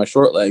with me on my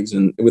short legs,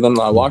 and we learned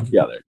how to walk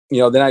together.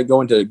 Then I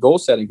go into goal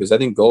setting, because I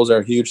think goals are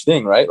a huge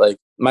thing, right? Like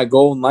my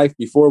goal in life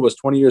before was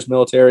 20 years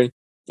military,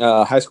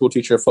 high school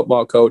teacher,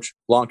 football coach,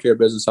 lawn care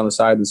business on the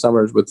side in the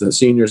summers with the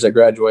seniors that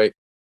graduate,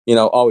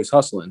 always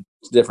hustling.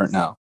 It's different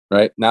now,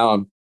 right? Now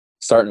I'm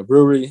starting a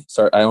brewery,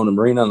 I own a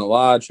marina on the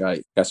lodge.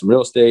 I got some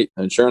real estate,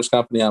 an insurance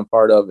company I'm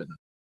part of, and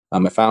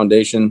my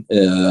foundation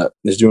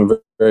is doing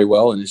very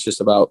well. And it's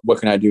just about, what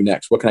can I do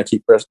next? What can I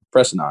keep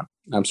pressing on?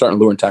 I'm starting a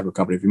lure and tackle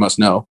company, if you must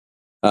know,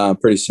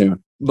 pretty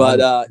soon. But,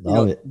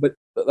 but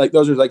like,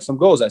 those are like some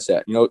goals I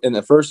set, and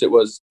at first it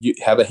was, you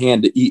have a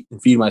hand to eat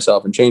and feed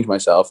myself and change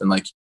myself, and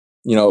like,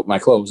 my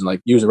clothes, and like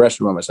use the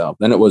restroom by myself.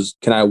 Then it was,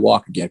 can I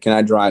walk again? Can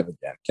I drive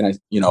again? Can I,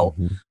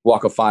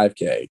 walk a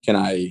 5K? Can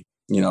I,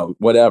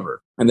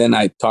 whatever. And then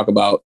I talk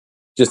about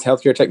just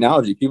healthcare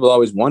technology. People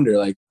always wonder,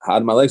 like, how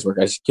do my legs work?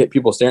 I get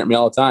people staring at me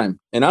all the time.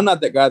 And I'm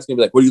not that guy that's going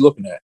to be like, what are you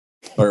looking at?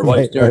 Or why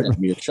are you staring at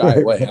me? Or shy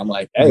away. I'm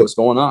like, hey, what's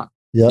going on?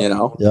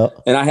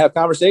 And I have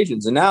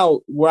conversations. And now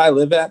where I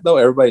live at, though,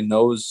 everybody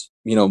knows,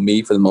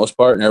 me for the most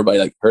part. And everybody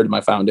like heard of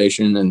my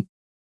foundation and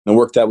the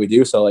work that we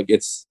do. So like,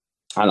 it's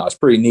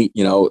pretty neat,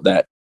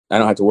 that I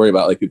don't have to worry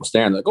about like people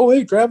staring like, oh,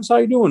 hey, Travis, how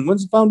you doing?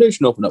 When's the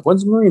foundation open up?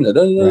 When's the marina?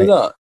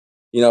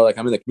 Like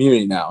I'm in the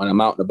community now, and I'm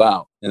out and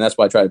about. And that's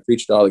why I try to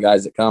preach to all the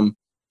guys that come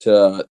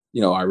to,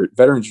 our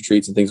veterans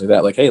retreats and things like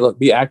that. Like, hey, look,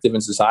 be active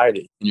in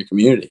society, in your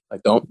community.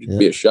 Like, don't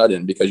be a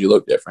shut-in because you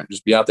look different.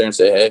 Just be out there and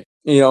say, hey,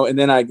 and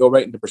then I go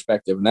right into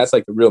perspective. And that's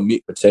like the real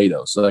meat and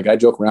potatoes. So like, I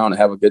joke around and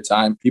have a good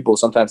time. People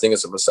sometimes think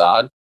it's a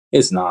facade.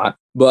 It's not.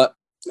 But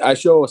I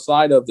show a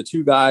slide of the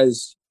two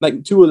guys,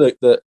 like two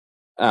of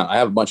I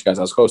have a bunch of guys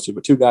I was close to,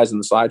 but two guys in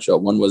the slideshow.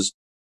 One was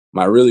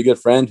my really good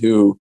friend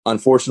who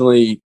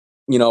unfortunately,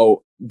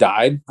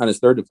 died on his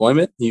third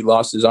deployment. He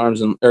lost his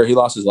he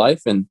lost his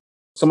life. And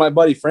so my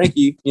buddy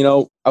Frankie,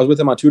 I was with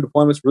him on 2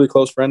 deployments, really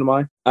close friend of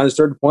mine. On his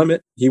third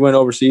deployment, he went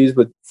overseas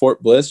with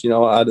Fort Bliss,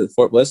 out of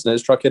Fort Bliss, and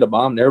his truck hit a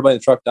bomb, and everybody in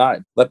the truck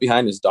died. Left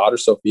behind his daughter,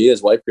 Sophia,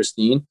 his wife,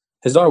 Christine.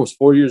 His daughter was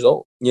 4 years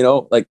old.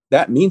 Like,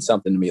 that means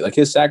something to me. Like,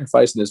 his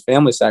sacrifice and his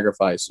family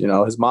sacrifice,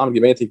 his mom would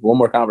give anything for one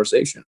more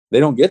conversation. They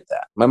don't get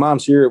that. My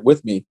mom's here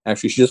with me.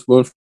 Actually, she just flew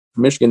in from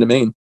Michigan to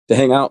Maine to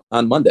hang out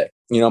on Monday.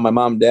 My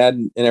mom, dad,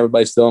 and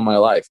everybody's still in my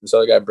life. And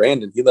so the guy,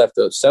 Brandon, he left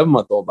a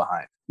 7-month-old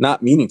behind,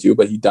 not meaning to,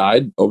 but he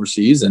died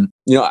overseas. And,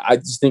 I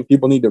just think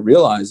people need to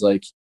realize,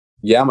 like,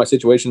 yeah, my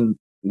situation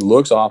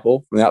looks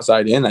awful from the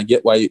outside in. I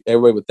get why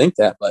everybody would think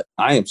that, but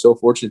I am so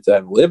fortunate to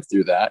have lived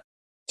through that,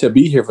 to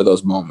be here for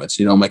those moments,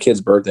 my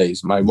kids'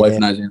 birthdays, my wife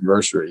and I's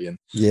anniversary, and,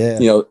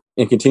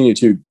 and continue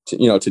to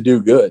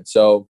do good.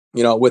 So,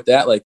 with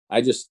that, like,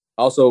 I just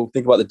also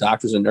think about the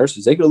doctors and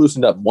nurses. They could have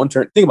loosened up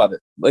think about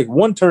it, like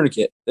one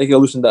tourniquet, they could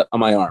have loosened up on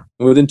my arm.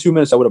 And within 2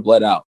 minutes, I would have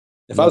bled out.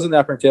 If I was in the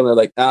operating table, they're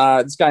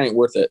like, this guy ain't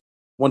worth it.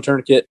 One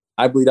tourniquet,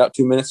 I bleed out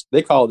 2 minutes.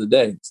 They call it a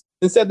day.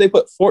 Instead, they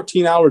put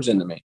 14 hours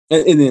into me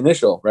in the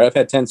initial, right? I've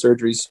had 10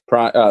 surgeries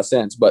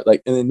since, but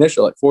like in the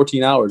initial, like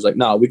 14 hours, like,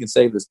 no, we can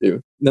save this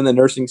dude. And then the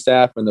nursing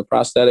staff and the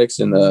prosthetics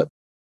and the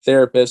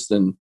therapists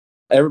and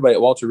everybody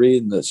at Walter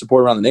Reed and the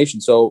support around the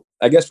nation. So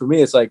I guess for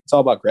me, it's like, it's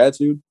all about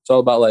gratitude. It's all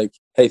about like,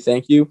 hey,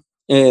 thank you.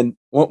 And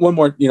one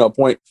more,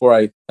 point before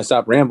I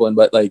stop rambling,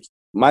 but like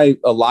my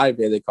Alive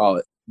Day, they call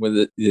it,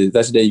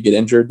 that's the day you get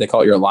injured. They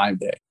call it your Alive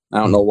Day. I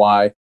don't know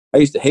why. I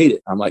used to hate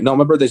it. I'm like, no,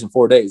 my birthday's in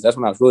 4 days. That's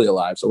when I was really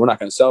alive. So we're not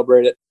going to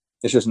celebrate it.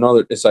 It's just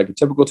it's like a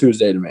typical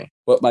Tuesday to me.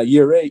 But my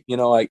year 8,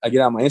 I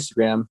get on my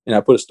Instagram and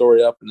I put a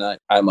story up and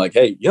I'm like,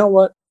 hey, you know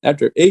what?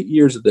 After 8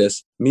 years of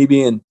this, me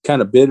being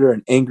kind of bitter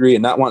and angry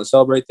and not wanting to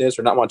celebrate this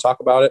or not want to talk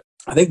about it,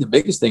 I think the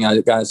biggest thing I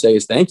got to say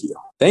is thank you.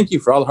 Thank you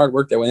for all the hard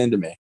work that went into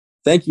me.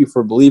 Thank you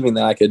for believing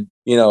that I could,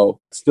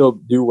 still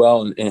do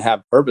well and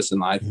have purpose in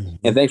life. Mm-hmm.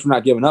 And thanks for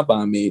not giving up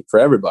on me for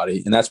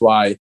everybody. And that's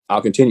why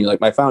I'll continue.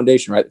 Like my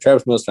foundation, right? The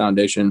Travis Mills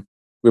Foundation,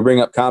 we bring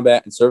up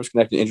combat and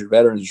service-connected injured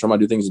veterans and show them how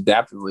to do things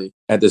adaptively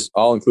at this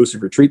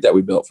all-inclusive retreat that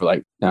we built for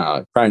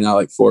probably now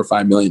like $4 or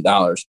 $5 million.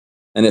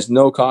 And it's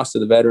no cost to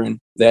the veteran.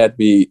 They had to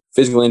be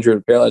physical injury,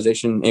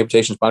 paralyzation,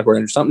 amputation, spinal cord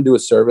injury, something to do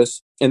with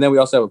service. And then we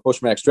also have a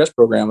post-traumatic stress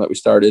program that we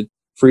started,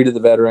 free to the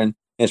veteran.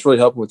 And it's really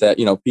helping with that,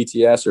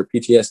 PTS or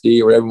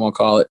PTSD or whatever you want to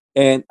call it.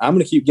 And I'm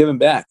going to keep giving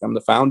back. I'm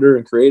the founder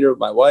and creator of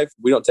my wife.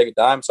 We don't take a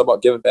dime. It's all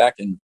about giving back.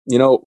 And,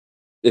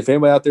 if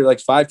anybody out there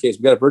likes 5Ks, we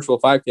got a virtual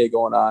 5K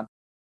going on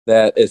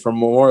that is from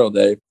Memorial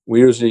Day.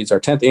 It's our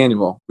 10th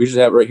annual. We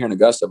usually have it right here in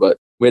Augusta, but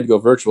we had to go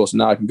virtual. So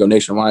now I can go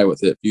nationwide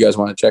with it. If you guys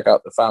want to check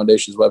out the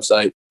foundation's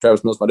website,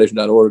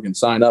 travismillsfoundation.org, and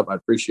sign up, I'd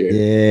appreciate it.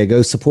 Yeah,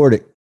 go support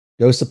it.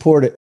 Go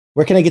support it.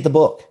 Where can I get the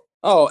book?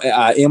 Oh,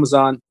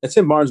 Amazon. It's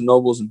in Barnes &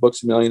 Nobles and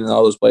Books A Million and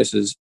all those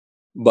places.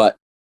 But,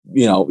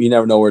 you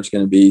never know where it's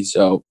going to be.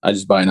 So I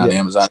just buy it on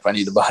Amazon if I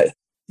need to buy it.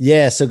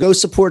 Yeah. So go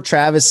support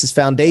Travis's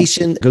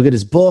foundation. Go get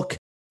his book.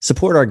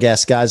 Support our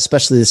guests, guys,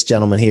 especially this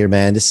gentleman here,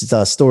 man. This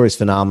story is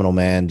phenomenal,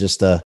 man.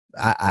 Just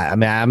I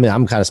mean,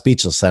 I'm kind of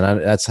speechless,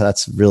 and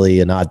that's really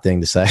an odd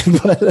thing to say.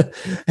 But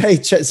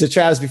hey, so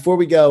Travis, before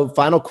we go,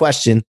 final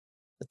question.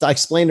 I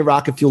explained the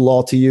rocket fuel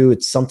law to you.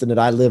 It's something that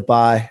I live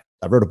by.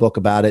 I wrote a book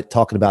about it,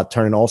 talking about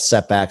turning all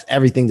setbacks,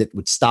 everything that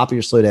would stop you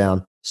or slow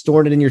down,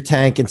 storing it in your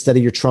tank instead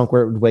of your trunk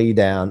where it would weigh you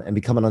down, and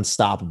becoming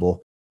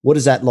unstoppable. What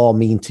does that law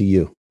mean to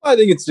you? I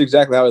think it's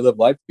exactly how I live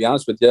life, to be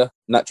honest with you. I'm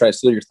not trying to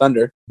steal your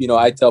thunder.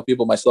 I tell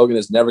people my slogan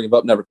is never give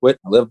up, never quit.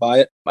 I live by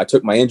it. I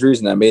took my injuries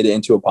and I made it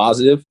into a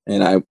positive,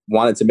 and I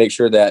wanted to make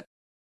sure that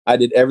I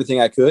did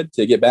everything I could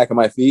to get back on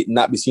my feet and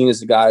not be seen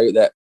as the guy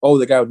that,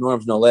 the guy with no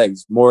arms, no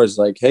legs. More as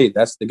like, hey,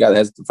 that's the guy that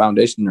has the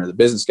foundation, or the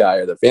business guy,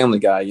 or the family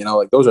guy.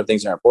 Like those are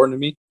things that are important to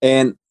me.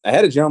 And I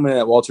had a gentleman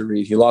at Walter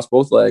Reed. He lost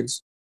both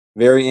legs,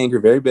 very angry,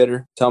 very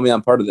bitter, tell me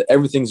I'm part of the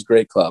Everything's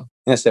Great Club.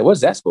 And I said,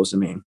 what's that supposed to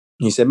mean?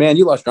 He said, man,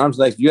 you lost your arms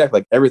and legs. You act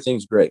like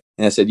everything's great.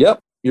 And I said,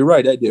 yep, you're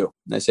right. I do.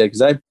 And I said,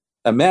 because I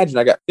imagine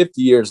I got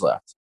 50 years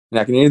left, and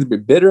I can either be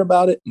bitter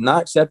about it,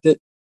 not accept it,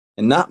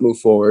 and not move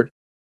forward,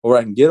 or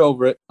I can get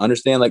over it,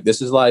 understand like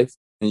this is life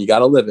and you got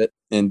to live it,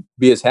 and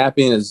be as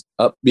happy and as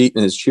upbeat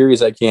and as cheery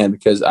as I can,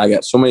 because I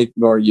got so many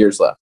more years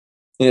left.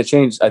 And I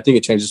think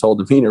it changed his whole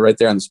demeanor right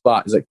there on the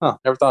spot. He's like,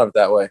 never thought of it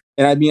that way.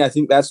 And I mean, I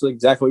think that's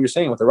exactly what you're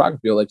saying with the rocket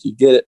fuel. Like, you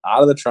get it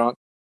out of the trunk.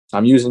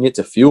 I'm using it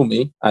to fuel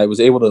me. I was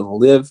able to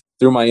live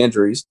through my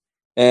injuries,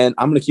 and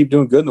I'm going to keep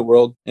doing good in the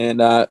world,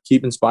 and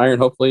keep inspiring,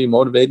 hopefully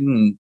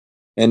motivating.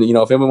 And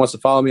if anyone wants to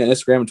follow me on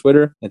Instagram and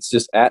Twitter, it's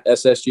just at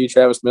SSG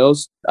Travis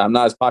Mills. I'm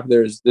not as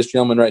popular as this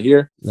gentleman right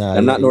here. No,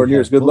 I'm not nowhere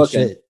near as good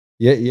looking.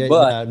 Yeah.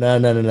 But,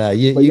 no.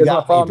 You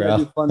got me, bro. I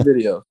do fun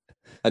videos.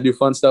 I do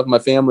fun stuff with my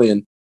family,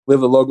 and live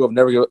the logo of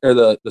never give, or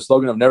the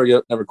slogan of never give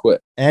up, never quit.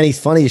 And he's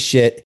funny as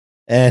shit.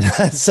 And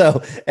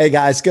so, hey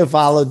guys, go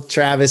follow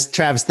Travis.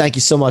 Travis, thank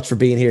you so much for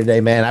being here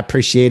today, man. I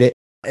appreciate it.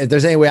 If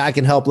there's any way I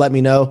can help, let me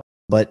know.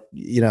 But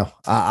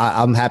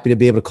I'm happy to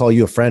be able to call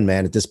you a friend,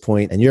 man, at this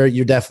point. And you're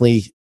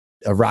definitely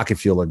a rocket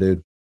fueler,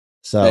 dude.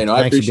 So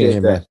thanks for being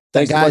here, man.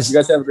 Thanks, guys. So much. You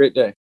guys have a great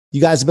day. You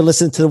guys have been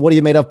listening to the What Are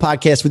You Made Of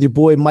podcast with your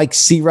boy Mike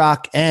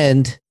C-Rock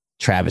and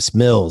Travis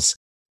Mills.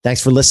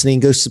 Thanks for listening.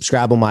 Go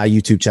subscribe on my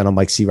YouTube channel,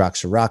 Mike C-Rock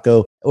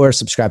Sirocco, or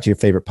subscribe to your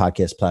favorite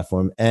podcast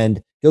platform,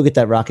 and go get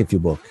that rocket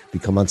fuel book.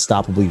 Become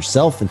unstoppable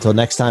yourself. Until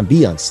next time,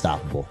 be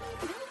unstoppable.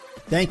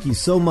 Thank you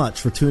so much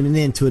for tuning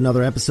in to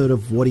another episode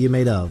of What Are You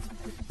Made Of?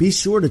 Be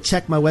sure to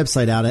check my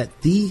website out at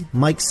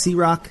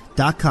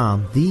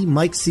themikecrock.com,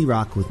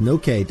 themikecrock with no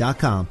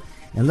K.com,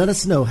 and let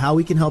us know how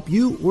we can help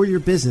you or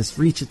your business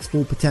reach its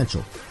full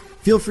potential.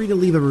 Feel free to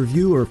leave a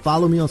review or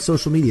follow me on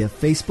social media,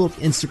 Facebook,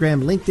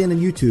 Instagram, LinkedIn,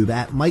 and YouTube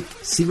at Mike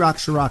C-Rock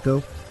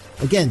Sirocco.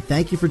 Again,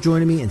 thank you for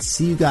joining me, and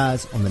see you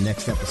guys on the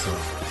next episode.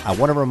 I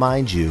want to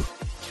remind you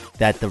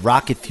that the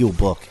Rocket Fuel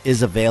book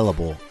is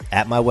available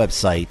at my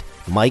website,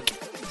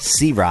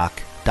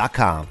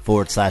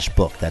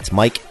 mikecrock.com/book. That's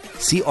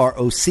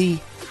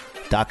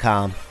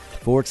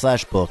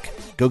mikecroc.com/book.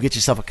 Go get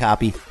yourself a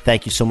copy.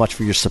 Thank you so much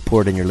for your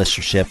support and your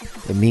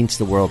listenership. It means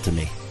the world to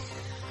me.